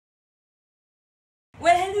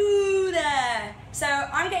Well, hello there. So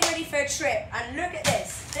I'm getting ready for a trip, and look at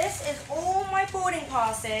this. This is all my boarding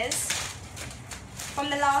passes from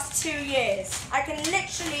the last 2 years. I can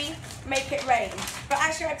literally make it rain. But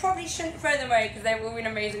actually, I probably shouldn't throw them away because they've all been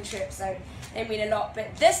amazing trips, so they mean a lot.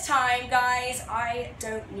 But this time, guys, I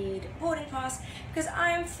don't need a boarding pass because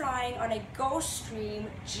I am flying on a Gulfstream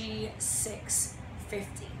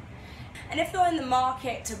G650. And if you're in the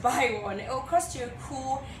market to buy one, it will cost you a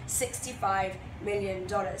cool $65 million.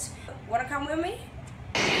 Wanna come with me?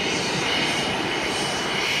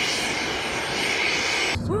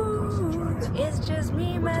 Woo, it's just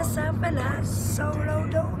me, myself, and I. Solo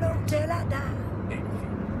dolo till I die.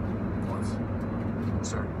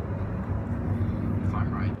 Sir, if I'm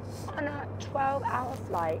right. On a 12-hour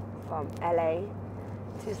flight from LA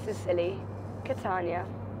to Sicily, Catania,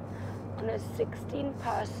 on a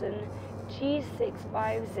 16-person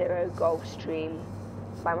G650 Gulfstream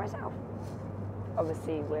by myself.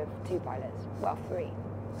 Obviously with 2 pilots. Well, 3,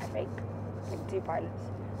 I think. 2 pilots.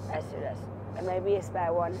 As to this. And maybe a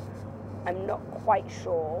spare one. I'm not quite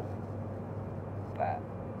sure. But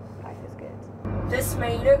life is good. This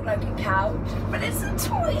may look like a couch, but it's a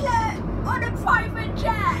toilet on a private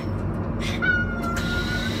jet.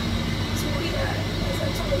 Toilet. It's a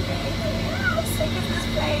toilet. How sick is this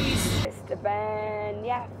place? Mr. Ben,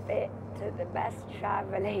 yeah, fit to the best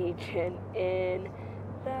travel agent in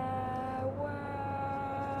the world.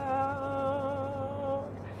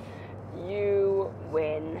 You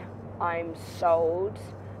win. I'm sold,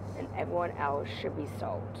 and everyone else should be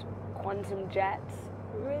sold. Quantum jets,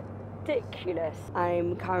 ridiculous.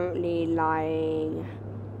 I'm currently lying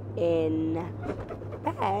in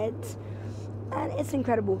bed, and it's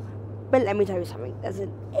incredible. But let me tell you something. There's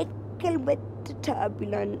an little bit of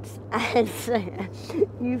turbulence, and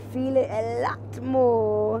you feel it a lot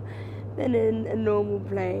more than in a normal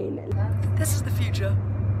plane. This is the future,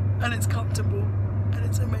 and it's comfortable, and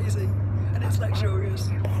it's amazing, and it's luxurious,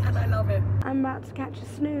 and I love it. I'm about to catch a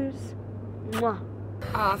snooze. Mwah.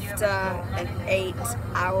 After an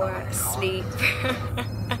 8-hour sleep.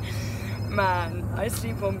 Man, I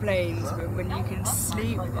sleep on planes, but when you can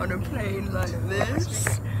sleep on a plane like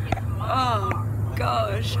this, oh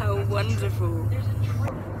gosh, how wonderful.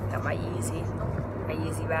 Got my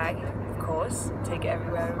Yeezy bag, of course, take it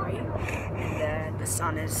everywhere with me. And the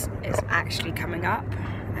sun is actually coming up,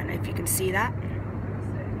 and if you can see that,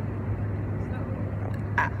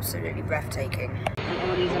 absolutely breathtaking. And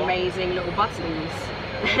all these amazing little buttons.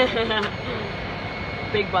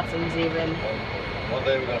 Big buttons even. One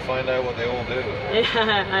day we're going to find out what they all do.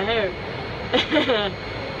 Yeah, I hope.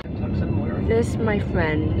 This, my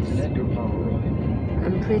friends,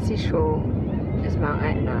 I'm pretty sure is Mount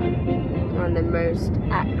Etna, one of the most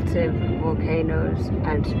active volcanoes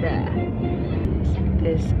out there.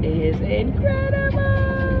 This is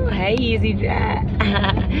incredible! Hey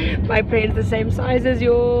EasyJet! My plane's the same size as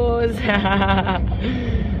yours!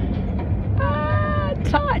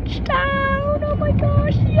 Touchdown! Oh my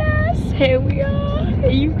gosh, yes! Here we are! Are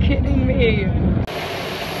you kidding me?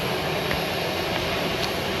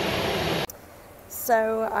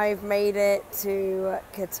 So I've made it to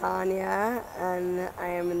Catania, and I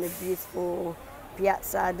am in the beautiful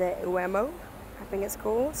Piazza de Uomo, I think it's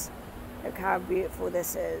called. Look how beautiful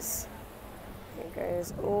this is. It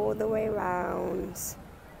goes all the way around.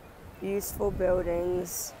 Beautiful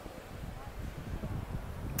buildings.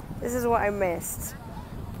 This is what I missed.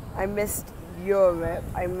 I missed Europe.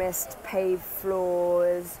 I missed paved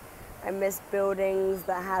floors. I missed buildings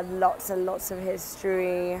that had lots and lots of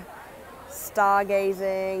history.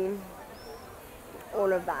 Stargazing.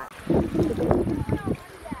 All of that.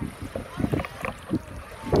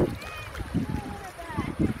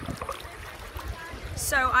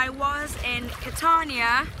 So I was in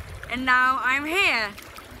Catania, and now I'm here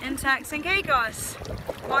in Turks and Caicos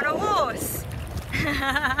on a horse.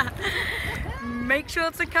 Make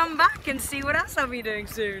sure to come back and see what else I'll be doing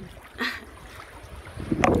soon.